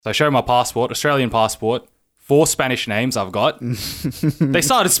So I show my passport, Australian passport, 4 Spanish names I've got. They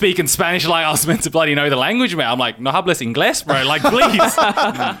started speaking Spanish like I was meant to bloody know the language, man. I'm like, no hables inglés, bro. Like, please.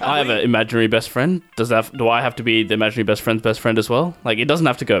 I have an imaginary best friend. Do I have to be the imaginary best friend as well? Like, it doesn't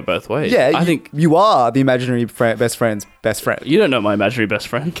have to go both ways. Yeah, I think you are the imaginary best friend's best friend. you don't know my imaginary best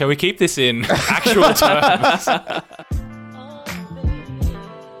friend. Can we keep this in actual terms?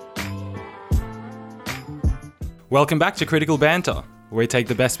 Welcome back to Critical Banter, where we take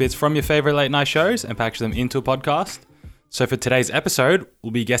the best bits from your favourite late night shows and package them into a podcast. So for today's episode,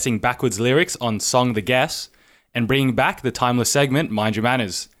 we'll be guessing backwards lyrics on Song the Guess and bringing back the timeless segment, Mind Your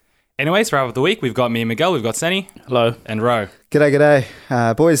Manners. Anyways, for of the week, we've got me and Miguel, we've got Senny. Hello. And Ro.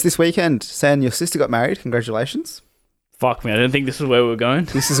 G'day. Boys, this weekend, Sen, your sister got married. Congratulations. Fuck me, I didn't think this was where we were going.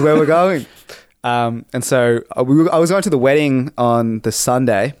 This is where we're going. And so I was going to the wedding on the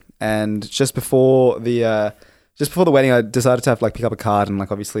Sunday, and just before the wedding, I decided to pick up a card and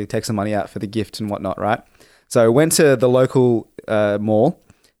obviously take some money out for the gift and whatnot, right? So I went to the local mall,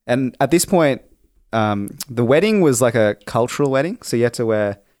 and at this point, the wedding was like a cultural wedding, so you had to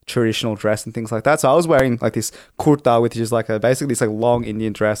wear traditional dress and things like that. So I was wearing this kurta, which is basically this long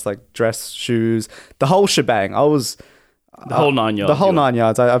Indian dress, dress, shoes, the whole shebang. I was The whole 9 yards. The whole 9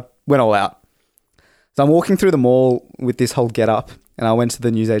 yards. I went all out. So I'm walking through the mall with this whole get up, and I went to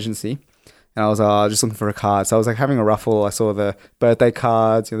the news agency. And I was just looking for a card. So I was having a ruffle. I saw the birthday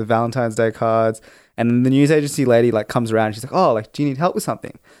cards, the Valentine's Day cards. And then the news agency lady comes around. And she's like, oh, do you need help with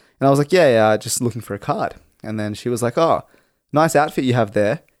something? And I was like, yeah, just looking for a card. And then she was like, oh, nice outfit you have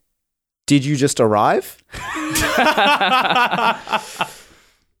there. Did you just arrive?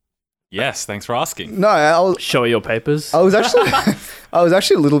 Yes, thanks for asking. No, Show your papers. I was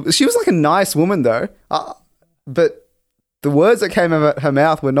actually a little. She was a nice woman though, but the words that came out of her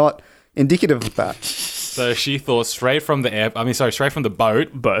mouth were not indicative of that. So she thought straight from the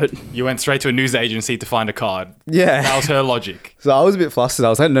boat, you went straight to a news agency to find a card. Yeah. That was her logic. So I was a bit flustered. I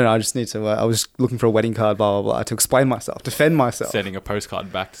was like, no, I just need to, I was looking for a wedding card, blah, blah, blah, to explain myself, defend myself. Sending a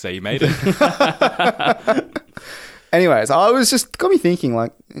postcard back to say you made it. Anyways, I was just, got me thinking,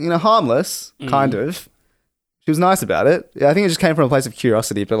 harmless, kind of. She was nice about it. Yeah, I think it just came from a place of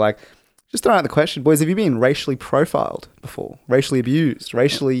curiosity, but just throwing out the question, boys, have you been racially profiled before? Racially abused?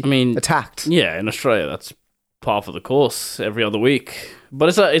 Racially attacked? Yeah, in Australia, that's par for the course every other week.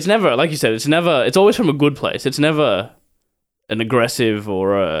 But it's never, like you said, it's always from a good place. It's never an aggressive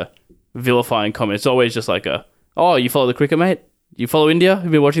or a vilifying comment. It's always just oh, you follow the cricket, mate? You follow India? Have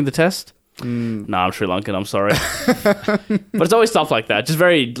you been watching the test? Nah, I'm Sri Lankan, I'm sorry. But it's always stuff like that. Just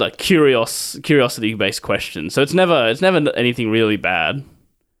very curiosity-based questions. So it's never anything really bad.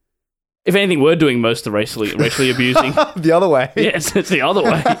 If anything, we're doing most of the racially abusing. The other way. Yes, it's the other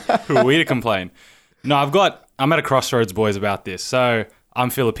way. Who are we to complain? No, I'm at a crossroads, boys, about this. So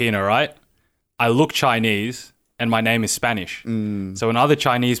I'm Filipino, right? I look Chinese and my name is Spanish. So when other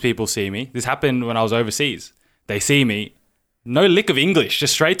Chinese people see me, this happened when I was overseas. They see me, no lick of English,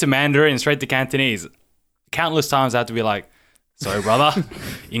 just straight to Mandarin, straight to Cantonese. Countless times I had to be like, sorry, brother,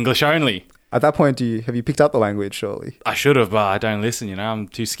 English only. At that point, have you picked up the language, surely? I should have, but I don't listen, I'm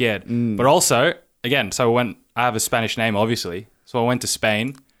too scared. But also, again, so when I have a Spanish name, obviously, so I went to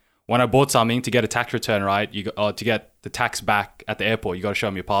Spain. When I bought something to get a tax return, right, to get the tax back at the airport, you got to show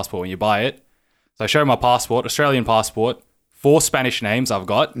them your passport when you buy it. So I show my passport, Australian passport, 4 Spanish names I've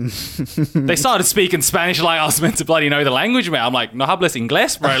got. They started speaking Spanish like I was meant to bloody know the language, man. I'm like, no hables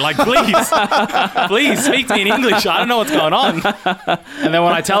inglés, bro. Please speak to me in English. I don't know what's going on. And then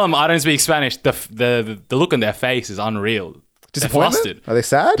when I tell them I don't speak Spanish, the look on their face is unreal. They're flustered. Are they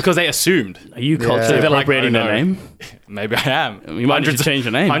sad? Because they assumed. Are you culturally appropriating their name? Maybe I am. You might need to change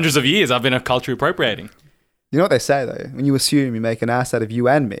your name. Hundreds of years I've been culturally appropriating. You know what they say, though? When you assume, you make an ass out of you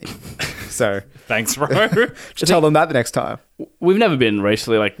and me. So thanks, bro. Just tell them that the next time. We've never been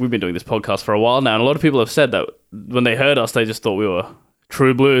racially, we've been doing this podcast for a while now, and a lot of people have said that when they heard us, they just thought we were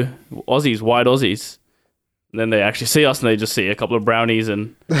true blue Aussies, white Aussies. And then they actually see us and they just see a couple of brownies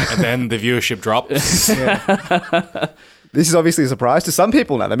and then the viewership drops. This is obviously a surprise to some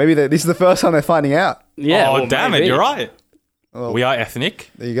people now. Maybe this is the first time they're finding out. Yeah. Oh, damn maybe. It, you're right. Well, we are ethnic.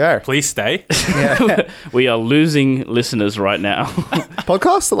 There you go. Please stay. Yeah. We are losing listeners right now.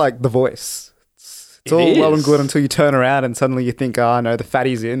 Podcasts are like The Voice. It's all well and good until you turn around and suddenly you think, oh, no, the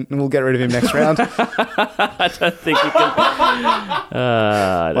fatty's in and we'll get rid of him next round. I don't think you can.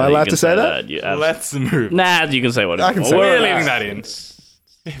 Am I allowed to say that? Let's move. Nah, you can say whatever. I can say We're that. leaving that in.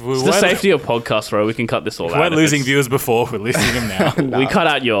 It's the safety of podcast, bro. We can cut this all out. We weren't losing viewers before. We're losing them now. No. We cut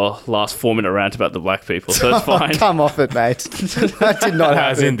out your last 4-minute rant about the black people, so it's fine. Come off it, mate. That did not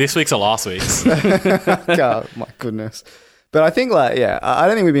happen. As in this week's or last week's. Oh, my goodness. But I think like, yeah, I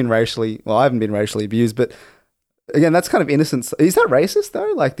don't think we've been racially, well, I haven't been racially abused, but again, that's kind of innocence. Is that racist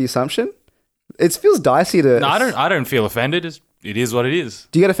though? Like the assumption? It feels dicey to... No, I don't feel offended. It is what it is.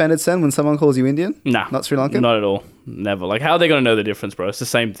 Do you get offended, Sen, when someone calls you Indian? Nah. Not Sri Lankan? Not at all. Never. Like, how are they going to know the difference, bro? It's the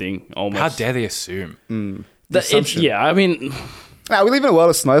same thing, almost. How dare they assume? Yeah, I mean... Nah, we live in a world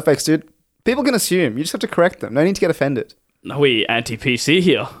of snowflakes, dude. People can assume. You just have to correct them. No need to get offended. We anti-PC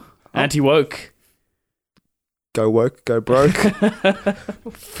here. Anti-woke. Go woke, go broke.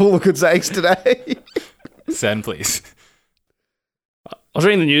 Full of good sayings today. Send, please. I was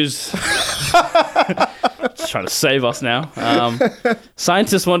reading the news. Just trying to save us now.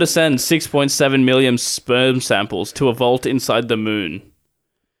 Scientists want to send 6.7 million sperm samples to a vault inside the moon.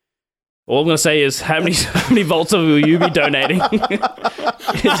 All I'm going to say is, how many vaults will you be donating?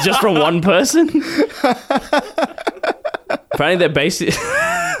 Is it just from one person? Apparently they're basing...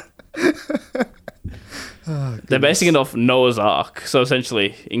 they're basing it off Noah's Ark. So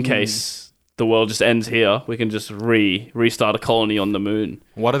essentially, in case the world just ends here, we can just restart a colony on the moon.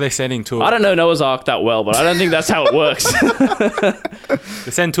 What are they sending to? I don't know Noah's Ark that well, but I don't think that's how it works.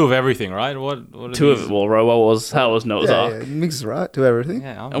 They send two of everything, right? What Two of it. Well, how was Noah's Ark? Yeah, mixes right to everything.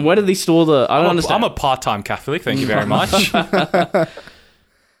 Yeah, And where did they store the... I don't understand. I'm a part-time Catholic, thank you very much.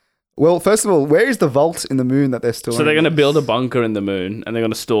 Well, first of all, where is the vault in the moon that they're storing? So they're going to build a bunker in the moon, and they're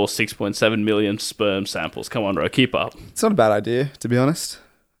going to store 6.7 million sperm samples. Come on, bro, keep up. It's not a bad idea, to be honest.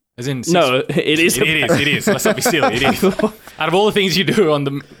 As in, No, it is. It is. Let's not be silly. It is. Out of all the things you do on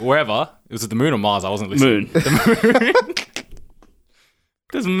the wherever, was it the moon or Mars? I wasn't listening. Moon. The moon.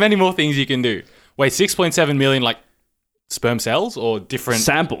 There's many more things you can do. Wait, 6.7 million like sperm cells or different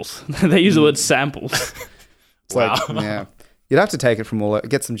Samples. They use the word samples. It's like, yeah. You'd have to take it from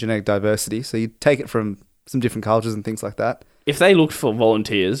get some genetic diversity. So you'd take it from some different cultures and things like that. If they looked for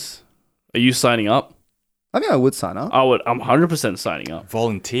volunteers, are you signing up? I think I would sign up. I'm 100% signing up.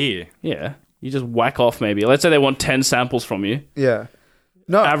 volunteer. Yeah. You just whack off maybe. Let's say they want 10 samples from you. Yeah.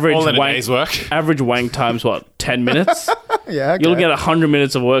 No. Average All in a wank, day's work. average wank times what? 10 minutes? Yeah. Okay. You'll get 100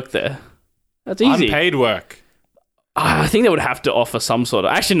 minutes of work there. That's easy. Unpaid work. I think they would have to offer some sort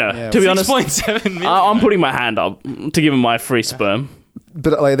of... Actually, no. Yeah. To be honest, 6.7 million. I'm putting my hand up to give them my free sperm.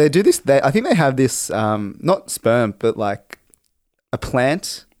 But like they do this. I think they have this. Not sperm, but like a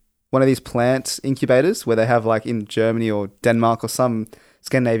plant. One of these plant incubators where they have like in Germany or Denmark or some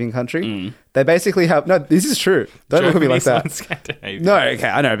Scandinavian country. They basically have... No, this is true. Don't look at me like that. No, okay,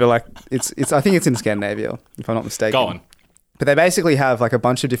 I know, but like it's. I think it's in Scandinavia, if I'm not mistaken. Go on. But they basically have like a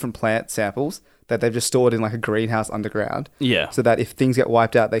bunch of different plant samples that they've just stored in like a greenhouse underground, Yeah. so that if things get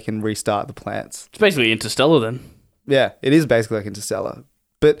wiped out, they can restart the plants. It's basically Interstellar then. Yeah, it is basically like Interstellar,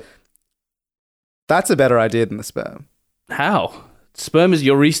 but that's a better idea than the sperm. How? Sperm is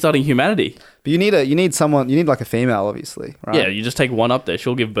you're restarting humanity. But you need like a female, obviously, right? Yeah, you just take one up there.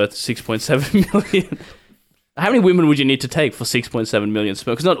 She'll give birth to 6.7 million. How many women would you need to take for 6.7 million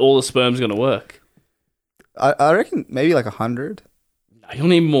sperm? Because not all the sperm's going to work. I reckon maybe like 100. You'll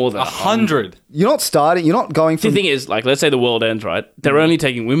need more than 100. You're not going The from... thing is, like, let's say the world ends, right? They're only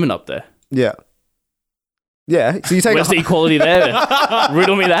taking women up there. Yeah. Yeah, so you take... Where's the equality there?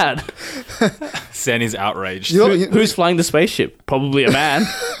 Riddle me that. Sen is outraged. Who's flying the spaceship? Probably a man.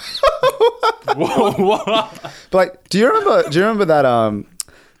 Whoa, what? But like, do you remember that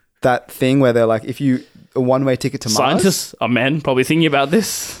that thing where they're like, if you... a one-way ticket to Mars? Scientists are men, probably thinking about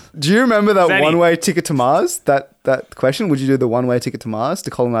this. Do you remember that Zanny. one-way ticket to Mars? That question? Would you do the one-way ticket to Mars to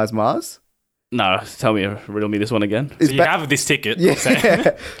colonize Mars? No, riddle me this one again. It's So you have this ticket. yeah, Sen.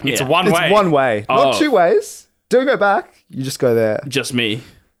 It's Yeah. one it's way. one way, Oh. not two ways. Don't go back. You just go there. Just me.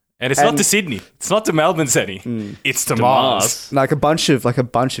 And it's not to Sydney. It's not to Melbourne, Senny. It's to Mars. Like a bunch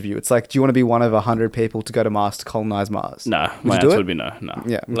of you. It's like, do you want to be one of 100 people to go to Mars to colonize Mars? No, my you do answer it? would be no. No.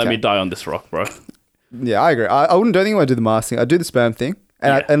 Yeah, Let okay. me die on this rock, bro. Yeah, I agree. I don't think I want to do the Mars thing. I'd do the sperm thing.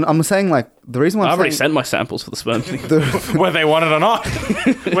 And, Yeah. I'm saying like the reason why I've I'm already saying sent my samples for the sperm thing. Whether they want it or not.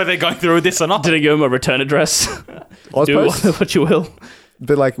 Whether they're going through with this or not. Did I give him a return address? Do Ozpost, what you will.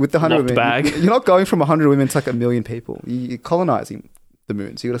 but like with the 100 Locked women, bag. you're not going from 100 women to like a million people. You're colonizing the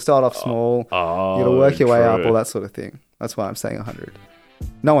moon. So you got to start off small. Oh, You got to work your way up, true. all that sort of thing. That's why I'm saying 100.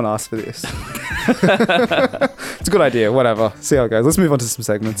 No one asked for this. It's a good idea. Whatever. See how it goes. Let's move on to some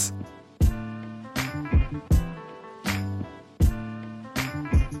segments.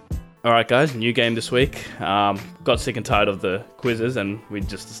 All right, guys, new game this week. Got sick and tired of the quizzes, and we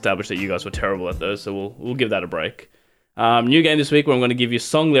just established that you guys were terrible at those, so we'll give that a break. New game this week where I'm going to give you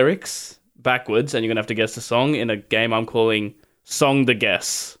song lyrics backwards, and you're going to have to guess the song in a game I'm calling Song the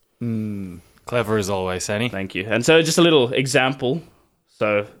Guess. Clever as always, Senny. Thank you. And so just a little example.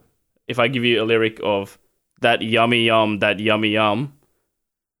 So if I give you a lyric of that yummy yum, that yummy yum.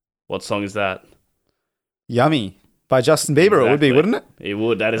 What song is that? Yummy by Justin Bieber. It would be, Exactly. wouldn't it? It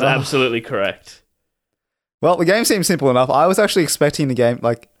would. That is absolutely correct. Well, the game seems simple enough. I was actually expecting the game,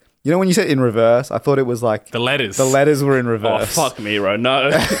 like, you know, when you said in reverse, I thought it was like The letters. the letters were in Oh, reverse. fuck me, bro.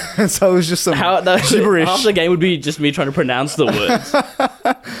 No. So it was just some Half gibberish. the game would be just me trying to pronounce the words.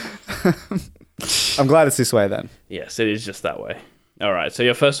 I'm glad it's this way then. Yes, it is just that way. All right. So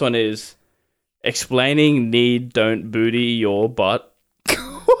your first one is explaining need don't booty your butt.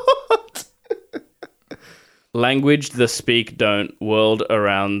 What? Language the speak don't world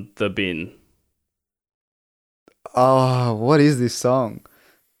around the bin. Oh, what is this song?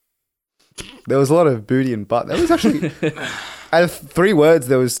 There was a lot of booty and butt. There was actually, out of 3 words,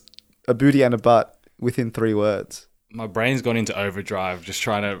 there was a booty and a butt within 3 words. My brain's gone into overdrive just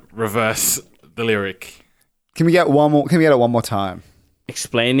trying to reverse the lyric. Can we get one more? Can we get it one more time?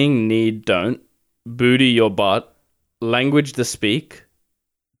 Explaining need don't booty your butt. Language the speak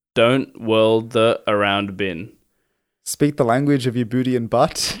don't world the around bin. Speak the language of your booty and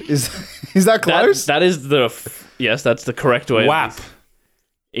butt. Is that close? That is yes, that's the correct way. WAP.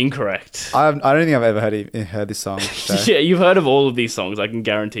 Incorrect. I don't think I've ever heard this song. So. Yeah, you've heard of all of these songs. I can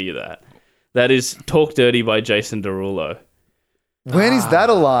guarantee you that. That is "Talk Dirty" by Jason Derulo. When is that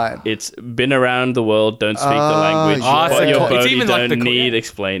a line? It's been around the world, don't speak the language. yeah. What your It's birdie even like don't the- need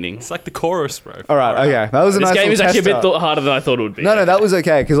explaining. It's like the chorus, bro. All right, okay. That was a This nice game little is actually a bit tester. harder than I thought it would be. No, that was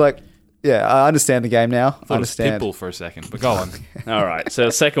okay because, like, yeah, I understand the game now. I I thought it was understand. Pitbull for a second, but go on. All right, so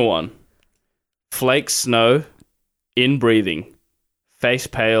the second one. Flakes snow, in breathing, face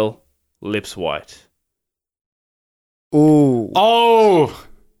pale, lips white. Ooh, Oh,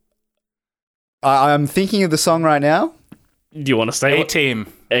 I'm thinking of the song right now. Do you want to say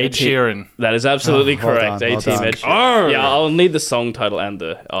A-Team. A Ed Team. Sheeran. That is absolutely Oh, well correct. done, well A-Team done. Ed Sheeran. Oh. Yeah, I'll need the song title and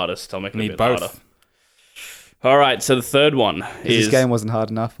the artist. I'll make it a Need bit both. harder. All right, so the third one is... This game wasn't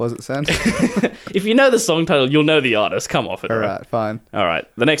hard enough, was it, Sen? If you know the song title, you'll know the artist. Come off it. All bro. right, fine. All right,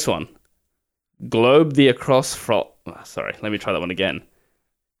 the next one. Globe the across... Sorry, let me try that one again.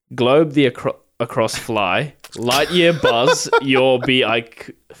 Globe the across fly. Lightyear buzz. Your be I...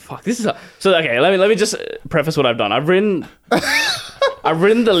 Fuck, this is... So, okay, let me just preface what I've done. I've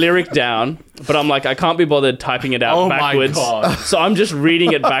written the lyric down, but I'm like, I can't be bothered typing it out Oh backwards. my God. So I'm just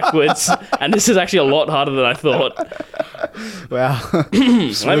reading it backwards, and this is actually a lot harder than I thought. Wow.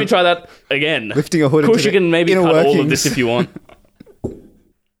 Let me try that again. Lifting a hood Of course, into you can maybe inner cut all of workings. this if you want.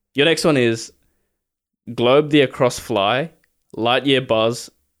 Your next one is Globe the across fly, Lightyear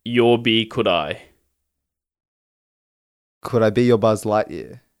buzz, your bee could I. Could I be your Buzz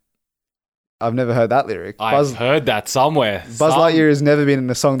Lightyear? I've never heard that lyric. I've heard that somewhere. Buzz Lightyear has never been in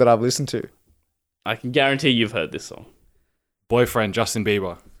a song that I've listened to. I can guarantee you've heard this song. Boyfriend, Justin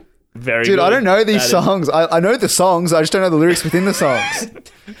Bieber. Very Dude, good. I don't know these That is- songs. I know the songs, I just don't know the lyrics within the songs.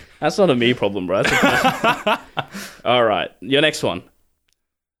 That's not a me problem, bro. That's all right. Your next one.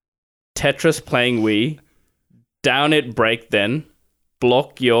 Tetris playing Wii. Down it break then.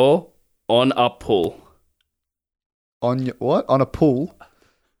 Block your on up pull. On your, what? On a pool?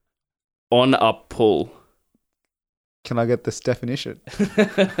 On up pull. Can I get this definition?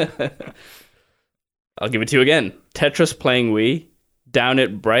 I'll give it to you again. Tetris playing Wii. Down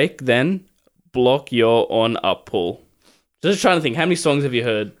it break then. Block your on up pull. Just trying to think, how many songs have you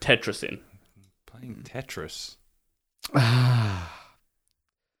heard Tetris in? Playing Tetris.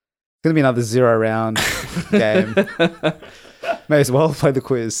 It's going to be another 0 round game. May as well play the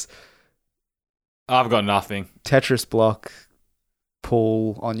quiz. I've got nothing. Tetris block,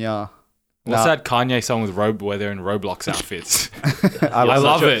 pool, on ya. What's Nah. that Kanye song with where they're in Roblox outfits? I I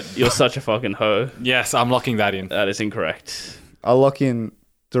love it. You're such a fucking hoe. Yes, I'm locking that in. That is incorrect. I'll lock in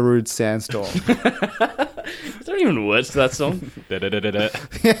Darude Sandstorm. Is there even words to that song? Da-da-da-da-da.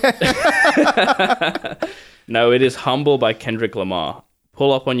 No, it is Humble by Kendrick Lamar.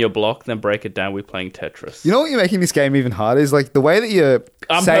 Pull up on your block, then break it down. We're playing Tetris. You know what you're making this game even harder is like the way that you're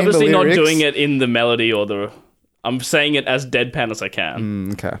I'm saying purposely the not lyrics. doing it in the melody or the... I'm saying it as deadpan as I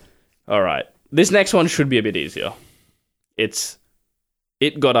can. Okay. All right. This next one should be a bit easier. It's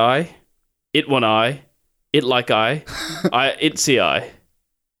It Got I, It Want I, It Like I, It See I.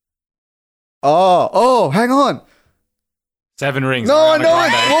 Oh, hang on. Seven Rings. No, I Ariana know it.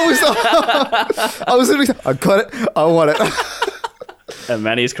 Grande. What was that? I was literally, I got it. I want it. And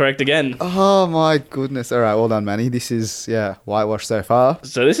Manny is correct again. Oh my goodness. All right, well done, Manny. This is, whitewash so far.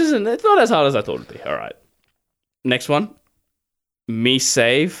 So this isn't... It's not as hard as I thought it'd be. All right. Next one. Me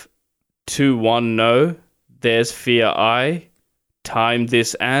Save, 2-1 No, There's Fear I, Time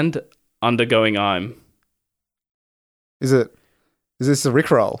This and Undergoing I'm. Is this a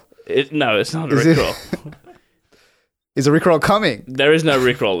Rickroll? No, it's not a Is it- Rickroll. Is a Rickroll coming? There is no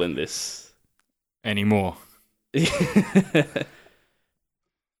Rickroll in this. Anymore.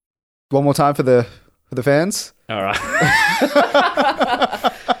 One more time for the fans. All right.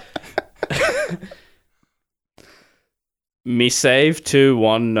 Me save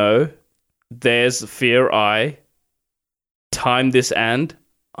 2-1 no. There's fear I. Time this and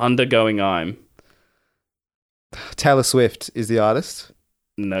undergoing I'm. Taylor Swift is the artist.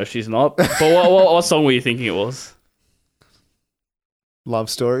 No, she's not. But what song were you thinking it was? Love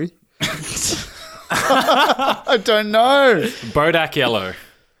Story. I don't know. Bodak Yellow.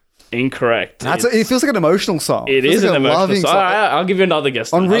 Incorrect. It feels like an emotional song. It feels is like an a emotional loving song. I'll give you another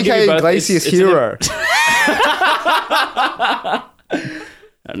guess. then. I'll give Enrique you both. Iglesias It's Hero.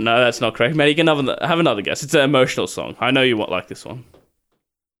 No, that's not correct. Man, you can have another guess. It's an emotional song. I know you won't like this one.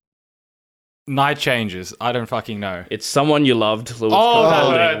 Night Changes. I don't fucking know. It's Someone You Loved, Lewis Oh, that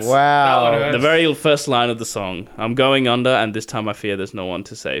Capaldi. hurts. Wow. That one hurts. The very first line of the song. I'm going under, and this time I fear there's no one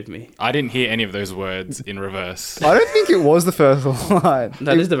to save me. I didn't hear any of those words in reverse. I don't think it was the first line.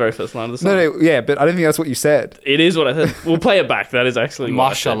 That is the very first line of the song. No, yeah, but I don't think that's what you said. It is what I said. We'll play it back. That is actually what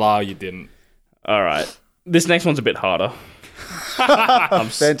I said. Mashallah, you didn't. All right. This next one's a bit harder.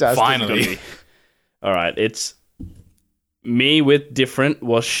 Fantastic. Finally. All right. It's Me with Different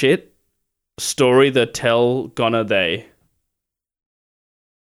Was Shit. Story the Tell Gonna They.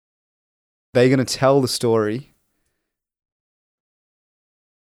 They're going to tell the story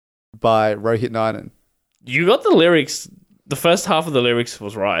by Rohit Nainan. You got the lyrics. The first half of the lyrics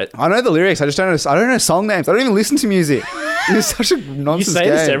was right. I know the lyrics. I don't know song names. I don't even listen to music. It's such a You nonsense say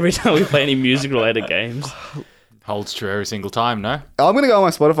game. this every time we play any music-related games. Holds true every single time, no? I'm going to go on my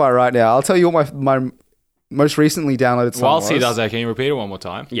Spotify right now. I'll tell you what my most recently downloaded song Whilst was. he does that, can you repeat it one more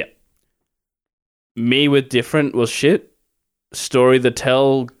time? Yeah. Me with Different was shit. Story the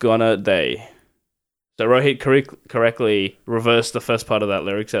Tell Gonna They. So Rohit correctly reversed the first part of that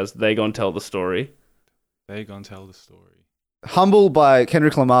lyrics as they gonna tell the story. They gonna tell the story. Humble by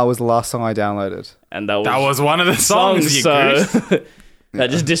Kendrick Lamar was the last song I downloaded. And that That was one of the songs, you so goose. that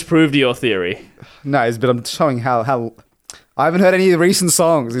just disproved your theory. No, but I'm showing how I haven't heard any of the recent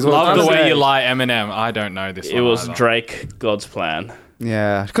songs. Is what I'm Love the trying to Way say. You Lie, Eminem. I don't know this It one was either. Drake, God's Plan.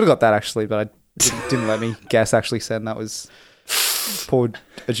 Yeah, could have got that actually, but I didn't let me guess actually send. That was poor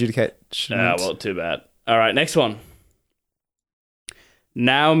adjudication. Well, too bad. All right, next one.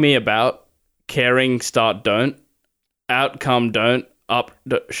 Now me about caring start don't outcome don't up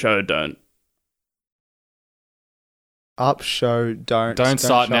show don't. Up, show, don't. Don't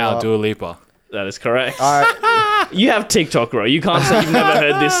start show now, up. Dua Lipa. That is correct. All right. You have TikTok, bro. You can't say you've never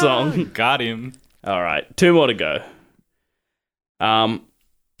heard this song. Got him. All right, 2 more to go. The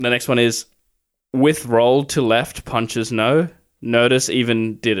next one is with roll to left punches no. Notice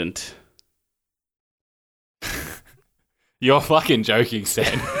even didn't. You're fucking joking,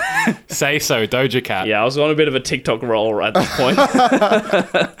 Sen. Say so, Doja Cat. Yeah, I was on a bit of a TikTok roll at this point.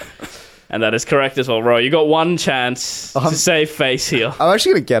 And that is correct as well, bro. You got one chance to save face here. I'm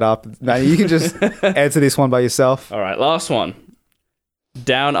actually gonna get up, man. You can just answer this one by yourself. All right, last one.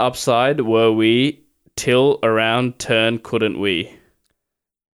 Down upside were we, till around turn couldn't we.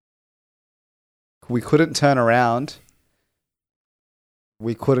 We couldn't turn around.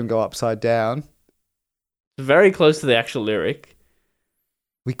 We couldn't go upside down. Very close to the actual lyric.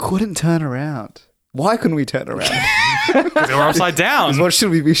 We couldn't turn around. Why couldn't we turn around? Because they were upside down. Is what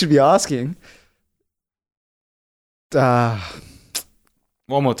we should be asking. One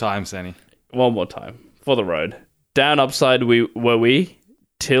more time, Senny. One more time for the road. Down upside were we,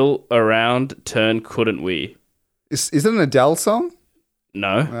 till around turn couldn't we. Is it an Adele song?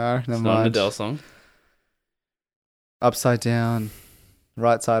 No, No, never it's not an mind. Adele song. Upside down,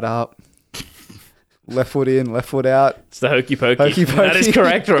 right side up, left foot in, left foot out. It's the hokey pokey. Hokey pokey. That is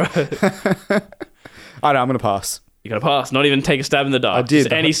correct, bro. I know, I'm going to pass. You gotta pass. Not even take a stab in the dark. I did.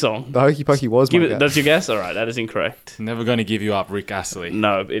 Just any song. The hokey pokey was Give my it. guess. That's your guess. All right, that is incorrect. Never going to give you up, Rick Astley.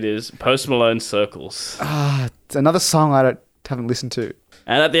 No, it is Post Malone Circles. It's another song I haven't listened to.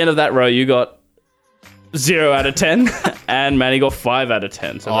 And at the end of that row, you got 0 out of 10, and Manny got 5 out of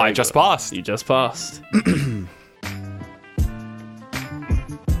 10. So Oh, I very just good. passed. You just passed.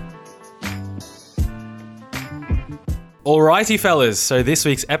 Alrighty, fellas. So this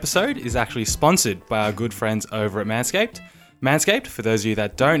week's episode is actually sponsored by our good friends over at Manscaped. Manscaped, for those of you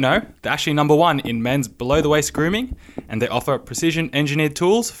that don't know, they're actually number one in men's below-the-waist grooming, and they offer precision-engineered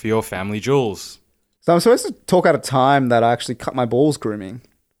tools for your family jewels. So I'm supposed to talk out of time that I actually cut my balls grooming.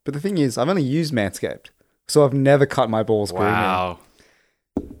 But the thing is, I've only used Manscaped. So I've never cut my balls grooming. Wow.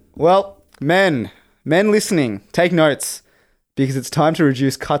 Well, men listening, take notes. Because it's time to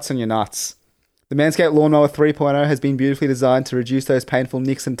reduce cuts on your nuts. The Manscaped Lawnmower 3.0 has been beautifully designed to reduce those painful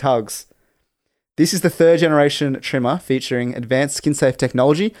nicks and tugs. This is the third generation trimmer featuring advanced skin-safe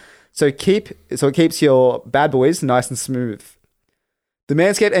technology, so it keeps your bad boys nice and smooth. The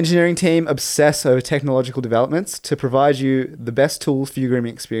Manscaped engineering team obsess over technological developments to provide you the best tools for your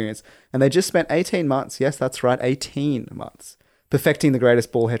grooming experience, and they just spent 18 months, yes, that's right, 18 months, perfecting the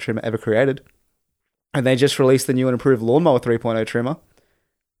greatest ball hair trimmer ever created. And they just released the new and improved Lawnmower 3.0 trimmer.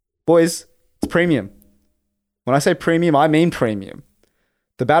 Boys, it's premium. When I say premium, I mean premium.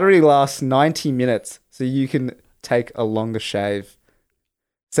 The battery lasts 90 minutes, so you can take a longer shave.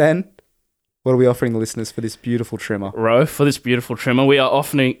 Zen, what are we offering the listeners for this beautiful trimmer? Ro, for this beautiful trimmer, we are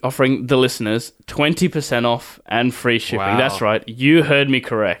offering the listeners 20% off and free shipping. Wow. That's right. You heard me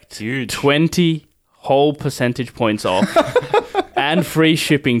correct. Huge. 20 whole percentage points off and free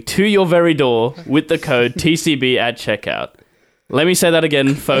shipping to your very door with the code TCB at checkout. Let me say that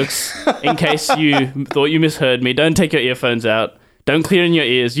again, folks, in case you thought you misheard me. Don't take your earphones out. Don't clear in your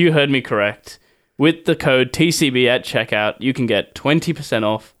ears. You heard me correct. With the code TCB at checkout, you can get 20%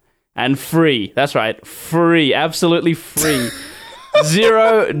 off and free. That's right, free. Absolutely free.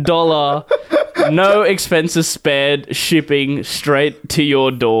 $0, no expenses spared, shipping straight to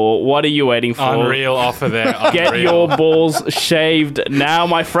your door. What are you waiting for? Unreal offer there. Get your balls shaved now,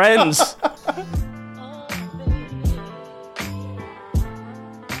 my friends.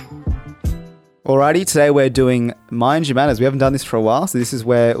 Alrighty, today we're doing Mind Your Manners. We haven't done this for a while, so this is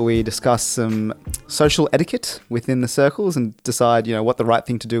where we discuss some social etiquette within the circles and decide, what the right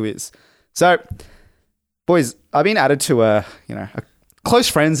thing to do is. So, boys, I've been added to a close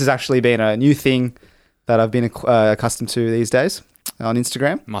friends has actually been a new thing that I've been accustomed to these days on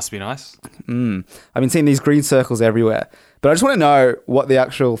Instagram. Must be nice. I've been seeing these green circles everywhere, but I just want to know what the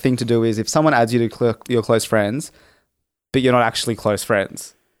actual thing to do is if someone adds you to your close friends, but you're not actually close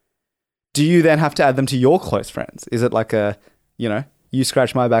friends. Do you then have to add them to your close friends? Is it like you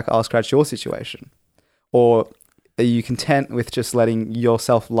scratch my back, I'll scratch your situation? Or are you content with just letting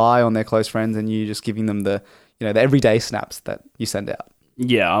yourself lie on their close friends and you just giving them the everyday snaps that you send out?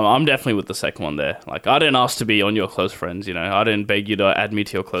 Yeah, I'm definitely with the second one there. Like, I didn't ask to be on your close friends, I didn't beg you to add me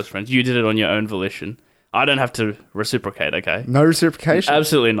to your close friends. You did it on your own volition. I don't have to reciprocate, okay? No reciprocation?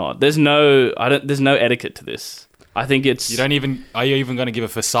 Absolutely not. There's no etiquette to this. I think it's... Are you even going to give a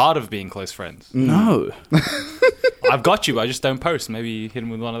facade of being close friends? No. I've got you, I just don't post. Maybe you hit him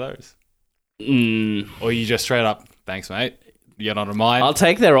with one of those. Or you just straight up, thanks, mate. You're not on mine. I'll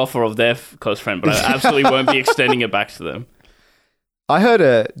take their offer of their close friend, but I absolutely won't be extending it back to them. I heard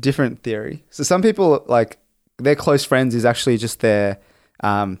a different theory. So some people, like, their close friends is actually just their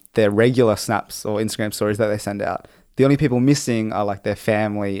regular snaps or Instagram stories that they send out. The only people missing are like their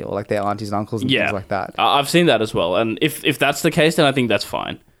family or like their aunties and uncles and things like that. I've seen that as well. And if that's the case, then I think that's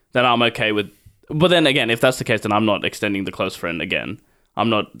fine. Then I'm okay with... But then again, if that's the case, then I'm not extending the close friend again. I'm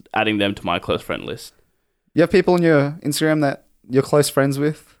not adding them to my close friend list. You have people on your Instagram that you're close friends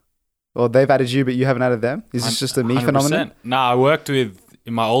with? Or they've added you, but you haven't added them? Is this just a me 100%. Phenomenon? No,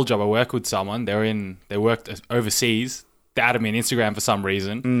 in my old job, I worked with someone. They worked overseas. They added me on Instagram for some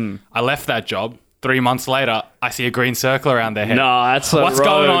reason. I left that job. 3 months later, I see a green circle around their head. No, that's what's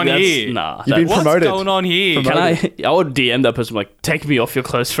going on here? Nah, you've been promoted. What's going on here? I would DM that person like, take me off your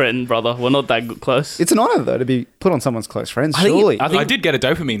close friend, brother. We're not that close. It's an honor though to be put on someone's close friends. Surely, I did get a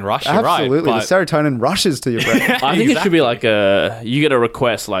dopamine rush. Absolutely, you're right, the serotonin rushes to your brain. I think it should be like you get a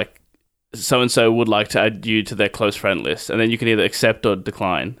request like so and so would like to add you to their close friend list, and then you can either accept or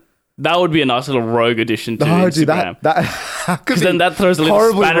decline. That would be a nice little rogue addition to Instagram. Because then that throws a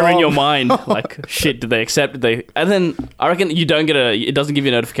little spanner in your mind. Like, shit, did they accept? Did they? And then I reckon you don't get it doesn't give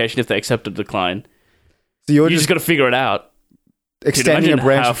you a notification if they accept or decline. So you just got to figure it out. Extending a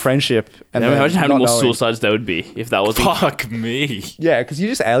branch of friendship. And imagine how many more suicides there would be if that was... Fuck me. Yeah, because you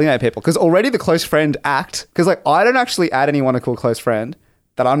just alienate people. Because already the close friend act... Because like, I don't actually add anyone to call close friend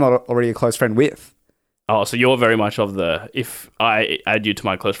that I'm not already a close friend with. Oh, so you're very much of the, if I add you to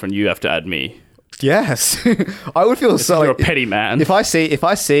my close friend, you have to add me. Yes. I would feel so... You're a petty man. If I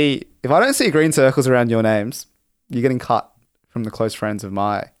don't see green circles around your names, you're getting cut from the close friends of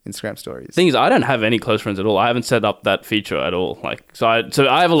my Instagram stories. The thing is, I don't have any close friends at all. I haven't set up that feature at all. So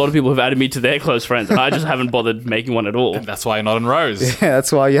I have a lot of people who've added me to their close friends, and I just haven't bothered making one at all. And that's why you're not on Rose. Yeah,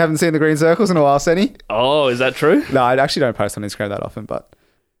 that's why you haven't seen the green circles in a while, Senny. Oh, is that true? No, I actually don't post on Instagram that often, but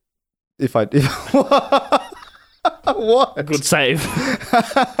if what? Good save.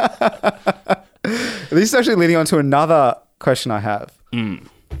 This is actually leading on to another question I have.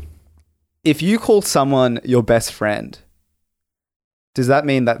 If you call someone your best friend, does that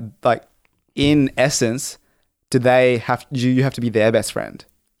mean that, like, in essence, do you have to be their best friend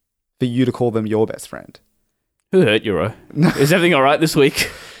for you to call them your best friend? Who hurt you, Ro? Is everything all right this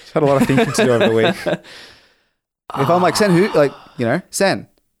week? Had a lot of thinking to do over the week. If I'm like, Sen, Sen,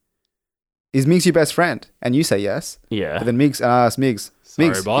 is Migs your best friend? And you say yes. Yeah. But then Migs, and I ask Migs, Sorry,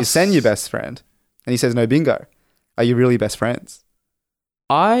 Migs, boss. is Sen your best friend? And he says, no, bingo. Are you really best friends?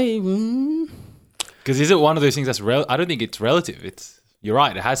 Because is it one of those things that's I don't think it's relative. You're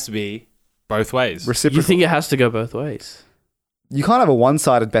right. It has to be both ways. Reciprocal. You think it has to go both ways? You can't have a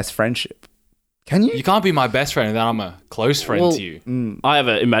one-sided best friendship. Can you? You can't be my best friend and then I'm a close friend Well, to you. I have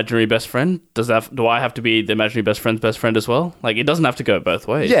an imaginary best friend. Do I have to be the imaginary best friend's best friend as well? Like, it doesn't have to go both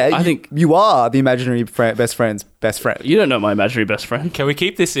ways. Yeah, I think you are the imaginary best friend's best friend. you don't know my imaginary best friend. Can we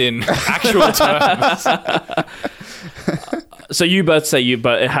keep this in actual terms? So you both say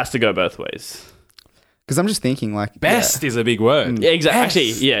but it has to go both ways. Because I'm just thinking, like, Best is a big word. Yeah, exactly.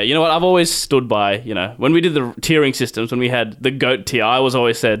 Actually, yeah. You know what? I've always stood by. When we did the tiering systems, when we had the goat tier, I was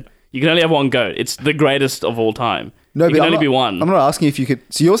always said you can only have one goat. It's the greatest of all time. No, it but can I'm only not- be one. I'm not asking if you could.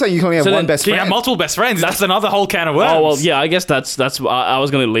 So you're saying you can only have So one then- best So you friend? have multiple best friends. That's another whole can of worms. Oh well, yeah. I guess that's. I was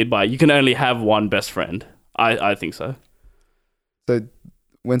going to lead by. You can only have one best friend. I think so. So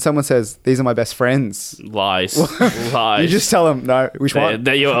when someone says these are my best friends, Lies. Lies. you just tell them no. Which one?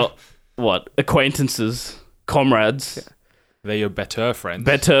 They're your acquaintances, comrades, They're your better friends.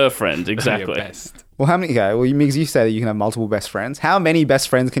 better friends. They're your Exactly. best. Well, how many? Okay, well, Migs, you say that you can have multiple best friends. How many best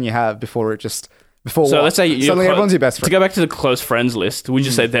friends can you have before So what? let's say you're suddenly clo- everyone's your best To friend? go back to the close friends list, would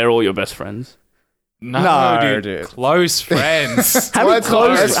you say they're all your best friends? No, dude. Close friends. How many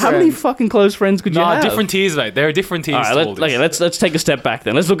close How many friends? fucking close friends could you No, have? different tiers, mate. There are different tiers. All right, to all this. let's take a step back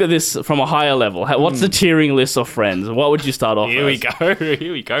then. Let's look at this from a higher level. What's the tiering list of friends? What would you start off Here we as? go.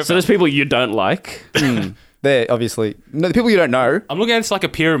 Here we go. So there's people you don't like. They're obviously the people you don't know. I'm looking at it like a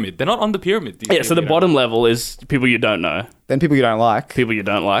pyramid. They're not on the pyramid. these Yeah, so the people, bottom level is people you don't know. Then people you don't like. People you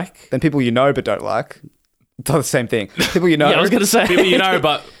don't like. Then people you know but don't like. It's all the same thing. People you know. Yeah, I was going to say. People you know,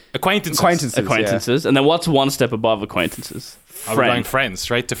 but acquaintances. Acquaintances. Acquaintances. And then what's one step above acquaintances? I'm going Friend. friends,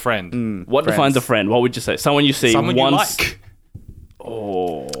 straight to friend. What friends. defines a friend? What would you say? Someone you see Someone once. you like.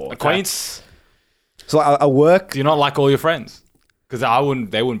 Oh, Acquaintance. So like, a work. Do you not like all your friends? Because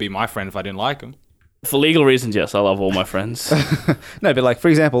they wouldn't be my friend if I didn't like them. for legal reasons, yes, I love all my friends. No, but like for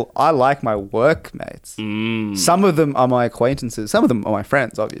example, I like my workmates. Some of them are my acquaintances. Some of them are my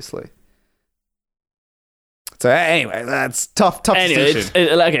friends, obviously. So anyway, that's tough Anyway,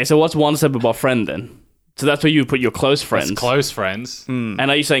 distinction. okay, so what's one step above friend then? So that's where you put your close friends. That's close friends. And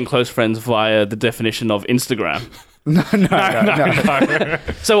are you saying close friends via the definition of Instagram? No.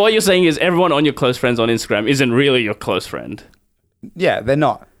 So what you're saying is everyone on your close friends on Instagram isn't really your close friend. Yeah, they're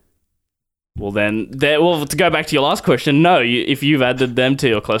not. Well, to go back to your last question, no. If you've added them to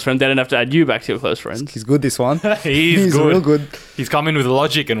your close friend, they don't have to add you back to your close friends. He's good, this one. He's good. real good. He's come in with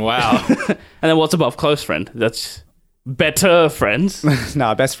logic and wow. And then what's above close friend? That's better friends.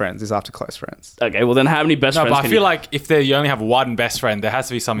 Nah, best friends is after close friends. Okay, well then how many best No, friends but I can feel you... like if you only have one best friend, there has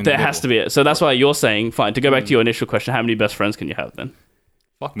to be something. There has to be it. So that's why you're saying, fine, to go back to your initial question, how many best friends can you have then?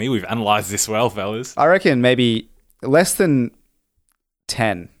 Fuck me, we've analysed this well, fellas. I reckon maybe less than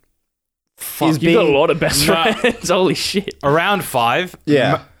 10. Fuck, you've got a lot of best Nah. friends. Holy shit. Around 5.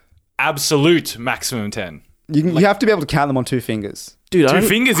 Yeah. Absolute maximum 10. You have to be able to count them on 2 fingers. Dude, I Two don't,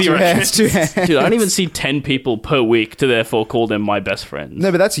 fingers, you Two reckon? hands, 2 hands. dude, I don't even see 10 people per week to therefore call them my best friends.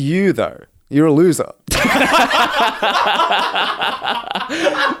 No, but that's you, though. You're a loser.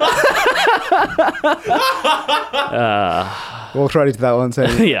 Walked right into that one. So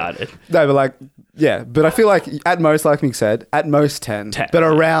Yeah, I did. no, but like, yeah. But I feel like at most, like Mick said, at most 10. 10. But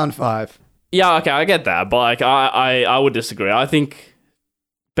around 5. Yeah, okay, I get that, but like I would disagree. I think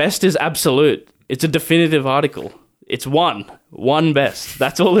best is absolute. It's a definitive article. It's one best.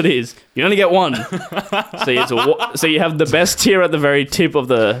 That's all it is. You only get one. So you have the best tier at the very tip of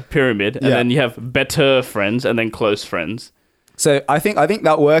the pyramid, and Yeah. then you have better friends, and then close friends. So I think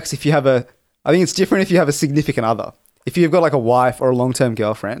that works if you have I think it's different if you have a significant other. If you've got like a wife or a long-term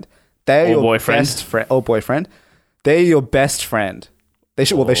girlfriend, they're Or your boyfriend. best friend or boyfriend. They're your best friend. They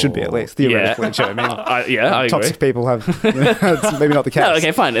should be at least theoretically. Yeah. Sure. I mean, I agree. toxic people have. It's maybe not the case. No,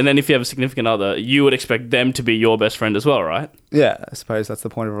 okay, fine. And then if you have a significant other, you would expect them to be your best friend as well, right? Yeah, I suppose that's the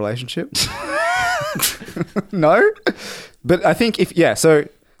point of a relationship. No, but I think so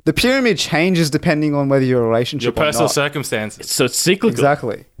the pyramid changes depending on whether you're a relationship Your or personal not. circumstances. So it's cyclical.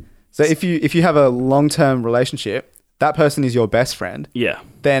 Exactly. So if you have a long-term relationship, that person is your best friend. Yeah.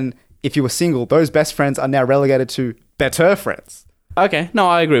 Then if you were single, those best friends are now relegated to better friends. Okay. No,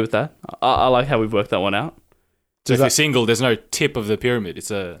 I agree with that. I like how we've worked that one out. So if you're single, there's no tip of the pyramid.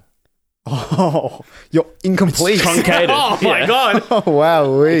 It's a... Oh, you're incomplete. Truncated. Oh my Yeah. god! Oh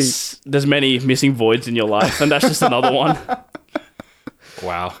wow, It's there's many missing voids in your life, and that's just another one.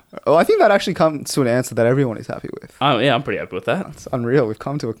 Wow. Well, I think that actually comes to an answer that everyone is happy with. Yeah, I'm pretty happy with that. It's unreal. We've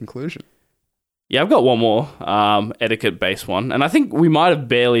come to a conclusion. Yeah, I've got one more etiquette-based one, and I think we might have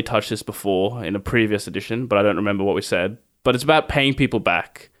barely touched this before in a previous edition, but I don't remember what we said. But it's about paying people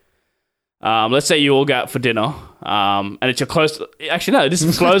back. Let's say you all go out for dinner, and it's your close. Actually, no,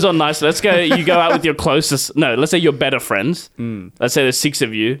 this flows on nicely. Let's go. You go out with your closest. No, let's say you're better friends. Let's say there's 6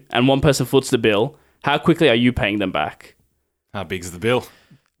 of you, and one person foots the bill. How quickly are you paying them back? How big's the bill?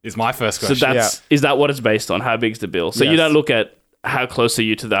 Is my first question. So is that what it's based on? How big's the bill? So you don't look at how close are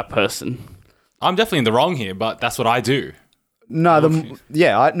you to that person. I'm definitely in the wrong here, but that's what I do. No, I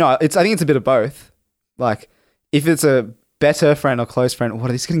think it's a bit of both. Like, if it's a better friend or close friend, what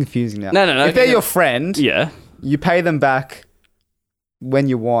are these getting confusing now? No. If they're your friend, yeah, you pay them back when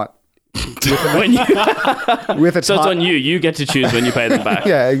you want. when you, With a so it's on you. You get to choose when you pay them back.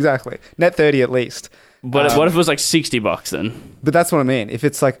 Yeah, exactly. Net 30 at least. But what if it was like $60 then? But that's what I mean. If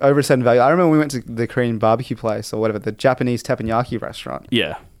it's like over a certain value. I remember when we went to the Korean barbecue place or whatever, the Japanese teppanyaki restaurant.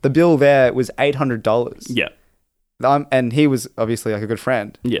 Yeah. The bill there was $800. Yeah. And he was obviously like a good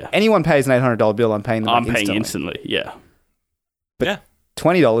friend. Yeah. Anyone pays an $800 bill, I'm paying them I'm back paying instantly. Yeah. But yeah.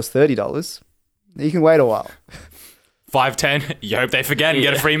 $20, $30, you can wait a while. $5, $10, you hope they forget and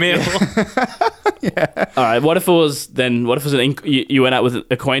get a free meal. Yeah. All right. What if it was you went out with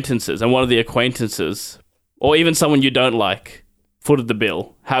acquaintances and one of the acquaintances, or even someone you don't like, footed the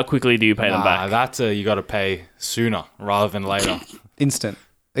bill? How quickly do you pay them back? That's you got to pay sooner rather than later. Instant.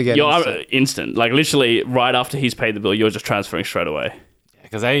 Again, You're instant. Like literally right after he's paid the bill, you're just transferring straight away.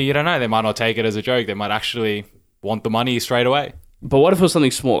 Because you don't know, they might not take it as a joke. They might actually want the money straight away. But what if it was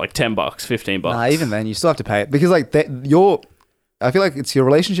something small, like $10, $15? Nah, even then, you still have to pay it because like I feel like it's your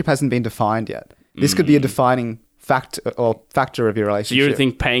relationship hasn't been defined yet. This could be a defining factor of your relationship. So you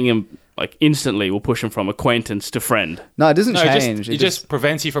think paying him like instantly will push him from acquaintance to friend? No, it doesn't change. It just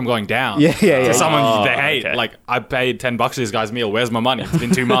prevents you from going down. Yeah. To someone they hate. Okay. Like, I paid $10 for this guy's meal. Where's my money? It's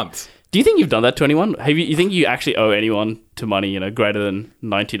been 2 months. Do you think you've done that to anyone? You think you actually owe anyone to money, greater than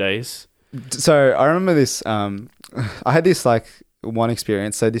 90 days? So I remember this. I had this like one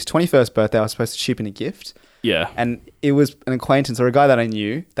experience. So this 21st birthday, I was supposed to chip in a gift. Yeah. And it was an acquaintance or a guy that I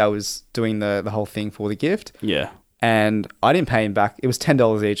knew that was doing the whole thing for the gift. Yeah. And I didn't pay him back. It was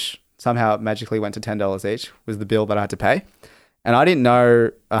 $10 each. Somehow it magically went to $10 each was the bill that I had to pay. And I didn't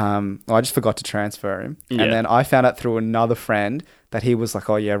know, I just forgot to transfer him. Yeah. And then I found out through another friend that he was like,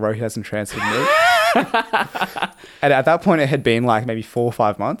 oh yeah, Rohit hasn't transferred me. And at that point it had been like maybe 4 or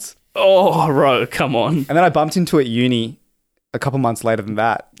 5 months. Oh, Ro, come on. And then I bumped into it at uni a couple months later than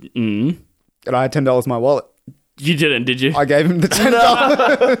that. And I had $10 in my wallet. You didn't, did you? I gave him the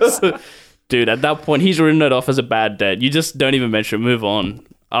 $10. Dude, at that point, he's written it off as a bad debt. You just don't even mention it. Move on.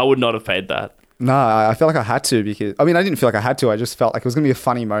 I would not have paid that. No, I felt like I had to because... I mean, I didn't feel like I had to. I just felt like it was going to be a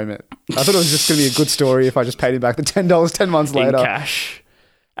funny moment. I thought it was just going to be a good story if I just paid him back the $10 10 months later. In cash.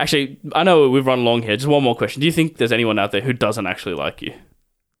 Actually, I know we've run long here. Just one more question. Do you think there's anyone out there who doesn't actually like you?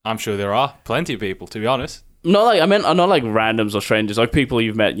 I'm sure there are plenty of people, to be honest. Not like randoms or strangers, like people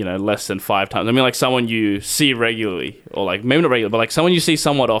you've met, less than 5 times. I mean, like someone you see regularly, or like maybe not regularly, but like someone you see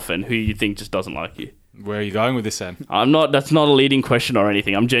somewhat often who you think just doesn't like you. Where are you going with this then? That's not a leading question or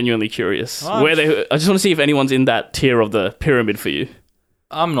anything. I'm genuinely curious. Oh, I just want to see if anyone's in that tier of the pyramid for you.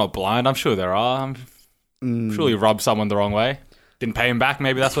 I'm not blind. I'm sure there are. I'm sure you rubbed someone the wrong way. Didn't pay him back.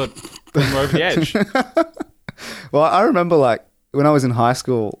 Maybe that's what put him over the edge. Well, I remember like when I was in high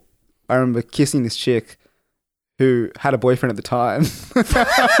school, I remember kissing this chick who had a boyfriend at the time.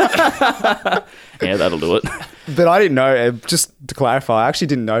 Yeah, that'll do it. But I didn't know, just to clarify, I actually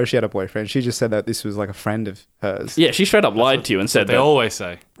didn't know she had a boyfriend. She just said that this was like a friend of hers. Yeah, she straight up lied to you and said They that. always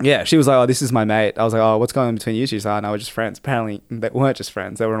say. Yeah, she was like, oh, this is my mate. I was like, oh, what's going on between you two? She's like, oh, no, we're just friends. Apparently, they weren't just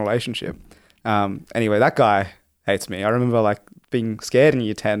friends. They were in a relationship. Anyway, that guy hates me. I remember like being scared in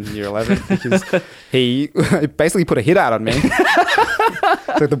year 10 and year 11 because he basically put a hit out on me.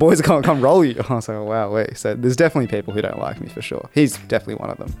 So the boys are come roll you. I was like, oh, wow, wait. So there's definitely people who don't like me for sure. He's definitely one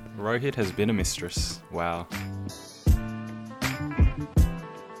of them. Rohit has been a mistress. Wow.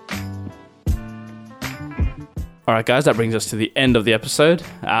 All right, guys, that brings us to the end of the episode.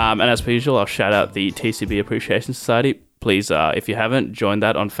 And as per usual, I'll shout out the TCB Appreciation Society. Please, if you haven't, join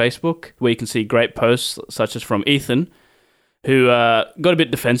that on Facebook, where you can see great posts such as from Ethan, who got a bit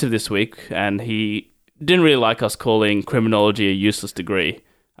defensive this week, and he didn't really like us calling criminology a useless degree.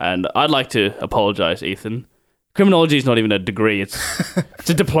 And I'd like to apologize, Ethan. Criminology is not even a degree. It's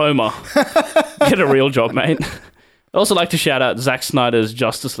a diploma. Get a real job, mate. I'd also like to shout out Zack Snyder's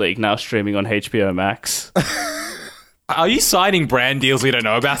Justice League, now streaming on HBO Max. Are you signing brand deals we don't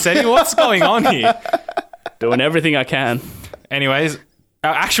know about, Seti? What's going on here? Doing everything I can. Anyways,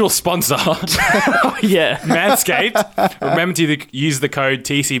 our actual sponsor, Yeah. Manscaped. Remember to use the code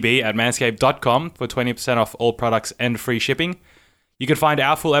TCB at manscaped.com for 20% off all products and free shipping. You can find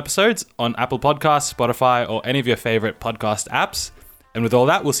our full episodes on Apple Podcasts, Spotify, or any of your favorite podcast apps. And with all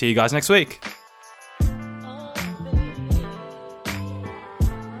that, we'll see you guys next week.